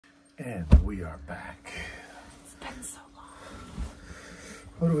And we are back. It's been so long.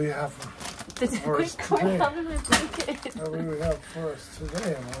 What do we have for us today? Out of my blanket. What do we have for us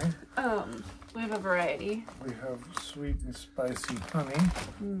today, Emily? We have a variety. We have sweet and spicy honey.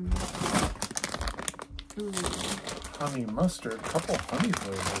 Honey mustard, couple honey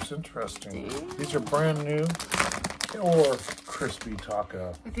flavors, interesting. Dang. These are brand new. Or crispy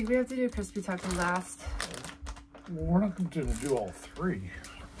taco. I think we have to do crispy taco last. Well, we're not going to do all three.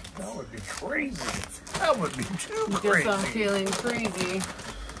 That would be crazy. That would be too crazy. Guess I'm feeling crazy.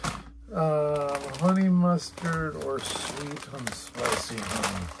 Honey mustard or sweet and spicy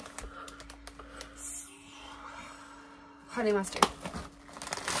honey? Honey mustard.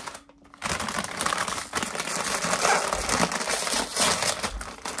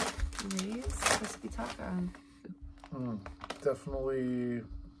 Lay's crispy taco. Definitely.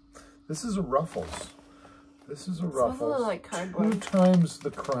 This is a Ruffles. This is a Ruffles. A little like cardboard. 2 times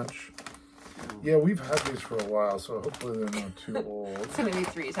the crunch. Yeah, we've had these for a while, so hopefully they're not too old. So maybe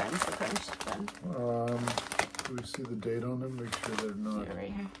 3 times the crunch then. Do we see the date on them? Make sure they're not. Yeah,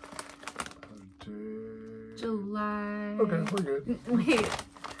 right here. Date. July. Okay, we're good. Wait.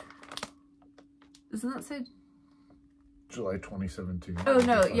 Doesn't that say? July 2017. Oh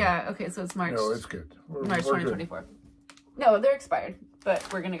no, yeah. Okay, so it's March. No, it's good. March 2024. No, they're expired, but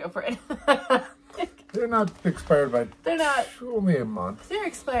we're gonna go for it. They're not expired by. They're not. Only a month. They're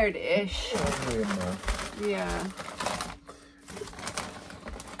expired-ish. Only a month. Yeah.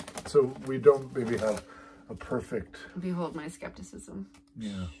 So we don't maybe have a perfect. Behold my skepticism.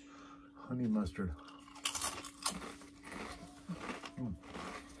 Yeah. Honey mustard.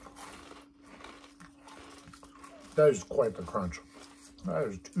 That is quite the crunch. That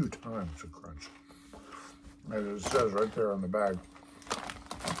is 2 times the crunch. As it says right there on the bag.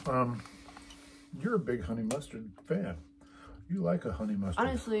 You're a big honey mustard fan. You like a honey mustard.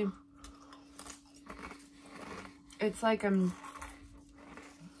 Honestly, it's like It's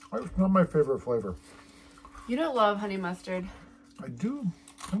not my favorite flavor. You don't love honey mustard. I do.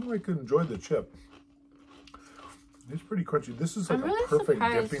 I like to enjoy the chip. It's pretty crunchy. This is like really a perfect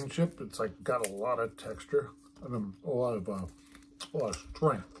surprised. dipping chip. It's like got a lot of texture and a lot of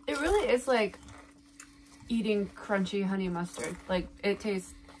strength. It really is like eating crunchy honey mustard. Like it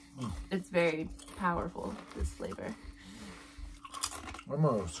tastes. It's very powerful. This flavor. I'm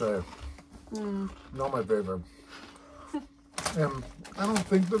gonna say, not my favorite. And I don't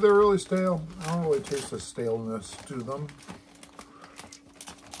think that they're really stale. I don't really taste the staleness to them.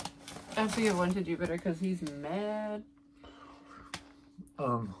 I have to give 1 to Jupiter because he's mad.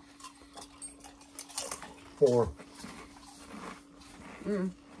 4. 4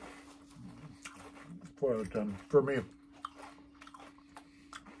 out of 10 for me.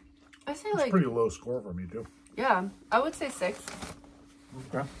 I say It's like pretty low score for me too. yeah. I would say 6.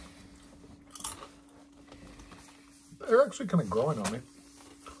 Okay. They're actually kind of growing on me.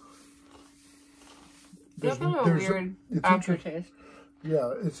 They're kind of a weird aftertaste.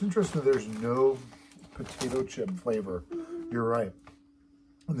 Yeah, it's interesting. There's no potato chip flavor. You're right.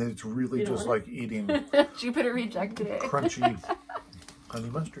 And it's really just like eating Jupiter rejected it. crunchy honey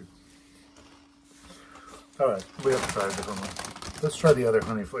mustard. All right, we have to try a different one. Let's try the other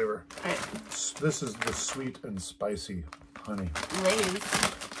honey flavor. All right. This is the sweet and spicy honey. Lay's.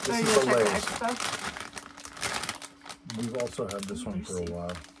 This is the Lay's. We've also had this one for a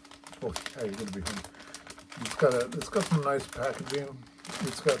while. Oh, yeah, you're gonna be hungry. It's got some nice packaging.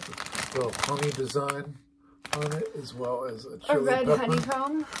 It's got a little honey design on it, as well as a chili red pepper.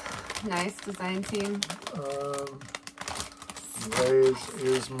 honeycomb. Nice design team. Lay's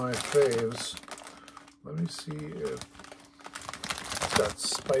is my faves. Let me see if it's got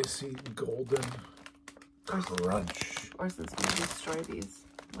spicy golden crunch. Or since we destroy these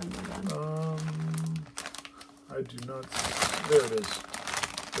when we're done. I do not. There it is.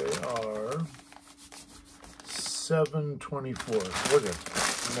 They are 7/24. We're good.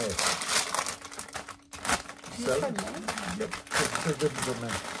 May. 7. Yep. They're good for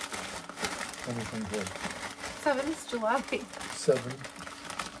May. 2024. 7 is July.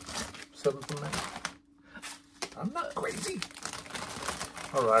 7th of May. I'm not crazy.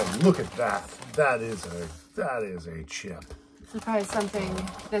 All right, look at that. That is a chip. Surprised something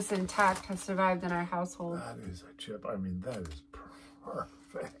this intact has survived in our household. That is a chip. I mean, that is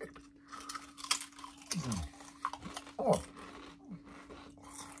perfect. Oh.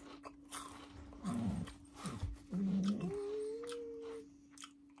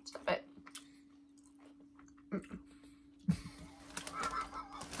 Stop it.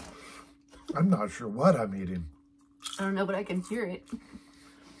 I'm not sure what I'm eating. I don't know, but I can hear it.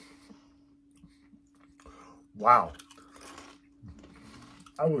 Wow.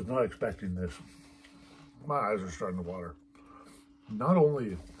 I was not expecting this. My eyes are starting to water. Not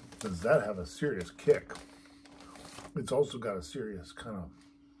only does that have a serious kick, it's also got a serious kind of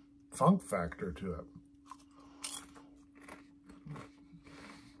funk factor to it.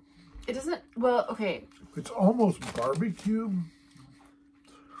 It doesn't, well, okay. It's almost barbecue.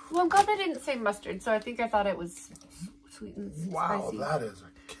 Well, I'm glad they didn't say mustard, so I think I thought it was sweet and spicy. Wow, that is a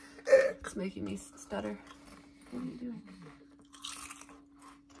kick. It's making me stutter. What are you doing?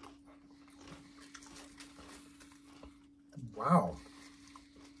 Wow.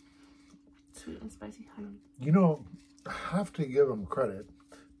 Sweet and spicy honey. You know, I have to give them credit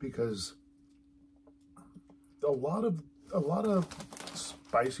because a lot of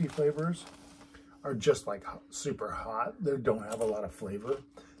spicy flavors are just like super hot. They don't have a lot of flavor.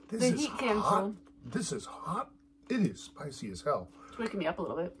 This is hot. This is hot. It is spicy as hell. It's waking me up a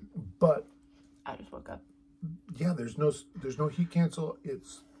little bit. But I just woke up. Yeah, there's no heat cancel.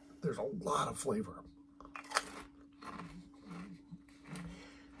 There's a lot of flavor.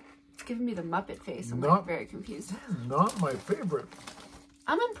 It's giving me the Muppet face. I'm like very confused. Not my favorite.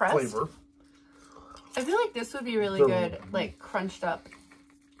 I'm impressed. Flavor. I feel like this would be really good, like crunched up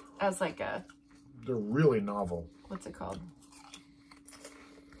as like a. They're really novel. What's it called?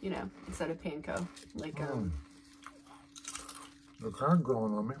 You know, instead of panko, like They're kind of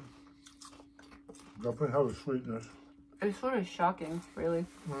growing on me. Definitely have a sweetness. It's sort of shocking, really.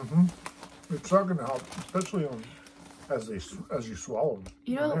 It's shocking how, especially as you swallow.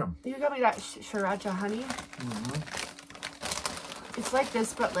 You know, you got me that sriracha honey. It's like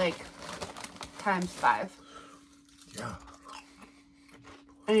this, but like ×5. Yeah.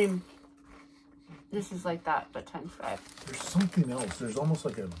 I mean, this is like that, but ×5. There's something else. There's almost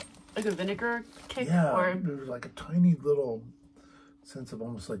like a vinegar kick. Yeah, or there's like a tiny little sense of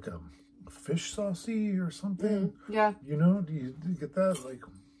almost like a fish saucy or something. Yeah. You know, do you get that? Like,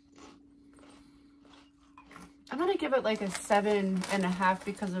 I'm gonna give it like a 7.5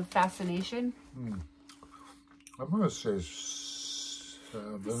 because of fascination. I'm gonna say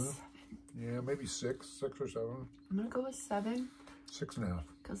 7. Yeah, maybe 6 or 7. I'm gonna go with 7. 6.5.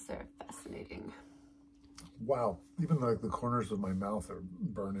 Because they're fascinating. Wow, even like the corners of my mouth are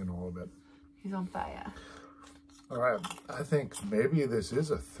burning a little bit. He's on fire. All right, I think maybe this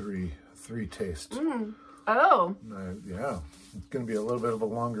is a three taste. Oh. Yeah, it's gonna be a little bit of a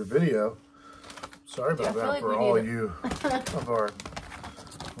longer video. Sorry about that for all you of our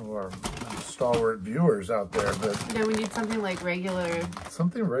stalwart viewers out there, but no, we need something like regular.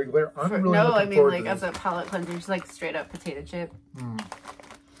 Something regular. I'm really no, I looking mean forward like to as a palate cleanser, just like straight up potato chip.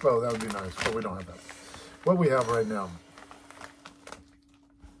 Oh, that would be nice, but we don't have that. What we have right now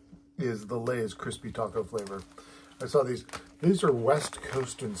is the Lay's crispy taco flavor. I saw these. These are West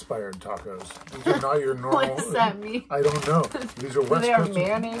Coast inspired tacos. These are not your normal. What does that mean? I don't know. These are West Coast. Do they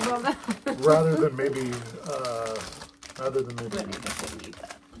have mayonnaise on them? rather than maybe.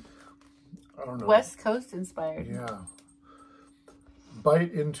 I don't know. West Coast inspired. Yeah.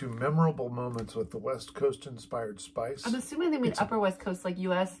 Bite into memorable moments with the West Coast inspired spice. I'm assuming they mean Upper West Coast, like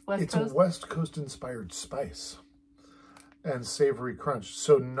U.S. West Coast. It's a West Coast inspired spice and savory crunch.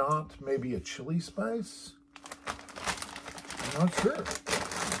 So not maybe a chili spice. I'm not sure.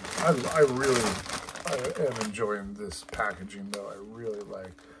 I am enjoying this packaging though. I really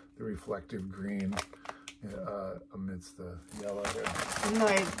like the reflective green amidst the yellow here. Oh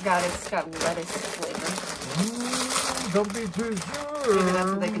my god, it's got lettuce flavor. Don't be too sure. Maybe that's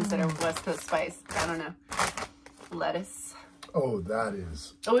what they consider West Coast spice. I don't know. Lettuce. Oh, that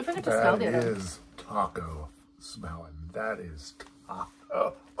is. Oh, we forgot to smell the other. That is taco smelling. That is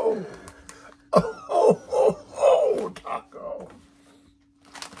taco. Oh, taco.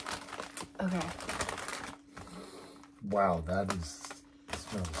 Okay. Wow, that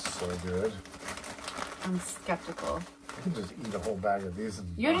smells so good. I'm skeptical. I could just eat a whole bag of these.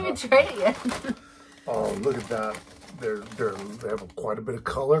 You haven't even tried it yet. Oh, look at that. They have quite a bit of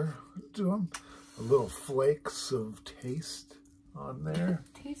color to them. A little flakes of taste on there.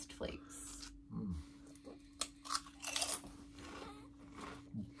 Taste flakes.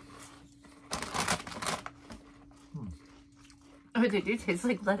 Oh, they do taste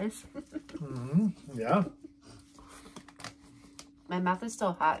like lettuce. Yeah. My mouth is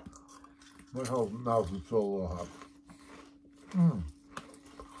still hot. My whole mouth is still a little hot.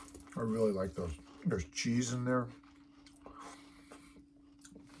 I really like those. There's cheese in there.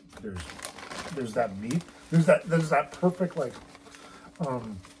 There's that meat. There's that perfect like.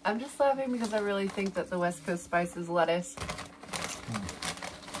 I'm just laughing because I really think that the West Coast spice is lettuce.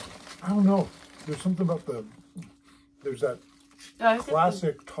 I don't know. There's something about there's that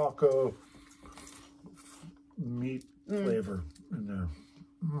classic taco meat flavor in there.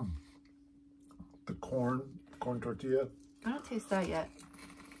 The corn tortilla. I don't taste that yet.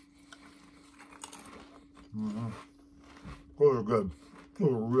 Those are good.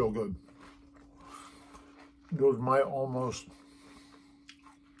 Those are real good. Those might almost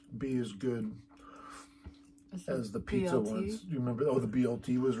be as good as the pizza BLT? ones. You remember? Oh, the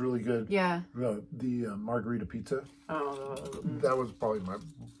BLT was really good. Yeah. The margarita pizza. Oh. That was probably my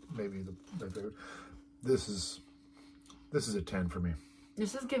favorite. This is a 10 for me.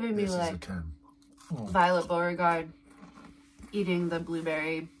 This is giving me This is a like 10. Violet Beauregard eating the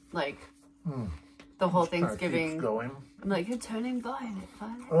blueberry, like the whole Thanksgiving. Keeps going. I'm like, you're turning violet.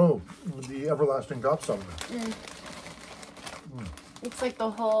 Oh, the everlasting gobstopper. It's like the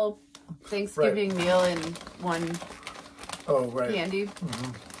whole Thanksgiving meal in one candy.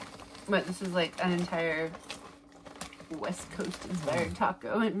 But this is like an entire West Coast inspired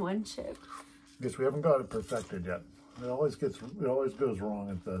taco in one chip. Guess we haven't got it perfected yet. It always goes wrong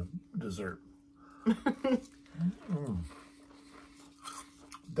at the dessert.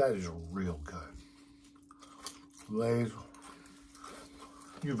 That is real good. Lay's,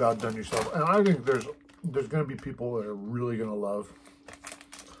 you've outdone yourself, and I think there's going to be people that are really going to love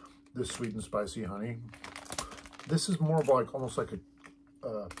this sweet and spicy honey. This is more of like almost like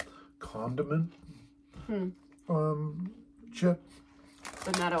a condiment chip,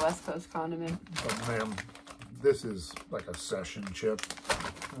 but not a West Coast condiment. but man, this is like a session chip.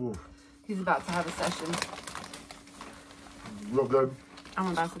 Oof. He's about to have a session. Real good.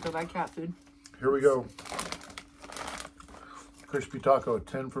 I'm about to go buy cat food. Here we go. Crispy taco,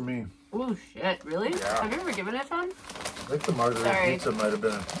 10 for me. Oh shit! Really? Yeah. Have you ever given it fun? I think the margarita pizza might have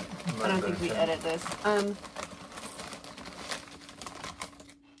been. I don't think we edit this.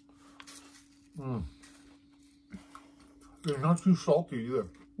 It's not too salty either.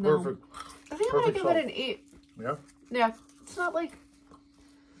 No. Perfect. I think I'm gonna give it an 8. Yeah? Yeah. It's not like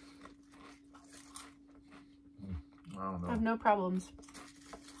I don't know. I have no problems.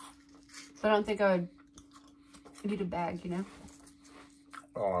 But I don't think I would eat a bag, you know?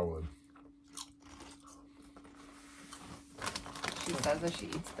 Oh, I would. She says that she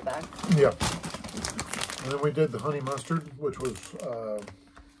eats the bag. Yeah. And then we did the honey mustard, which was,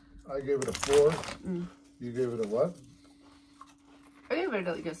 I gave it a 4. You gave it a what? I gave it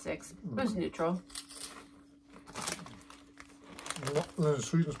like a 6. It was neutral. And then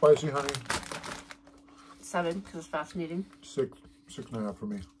sweet and spicy honey. 7, because it's fascinating. 6.5 for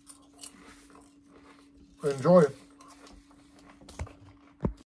me. Enjoy.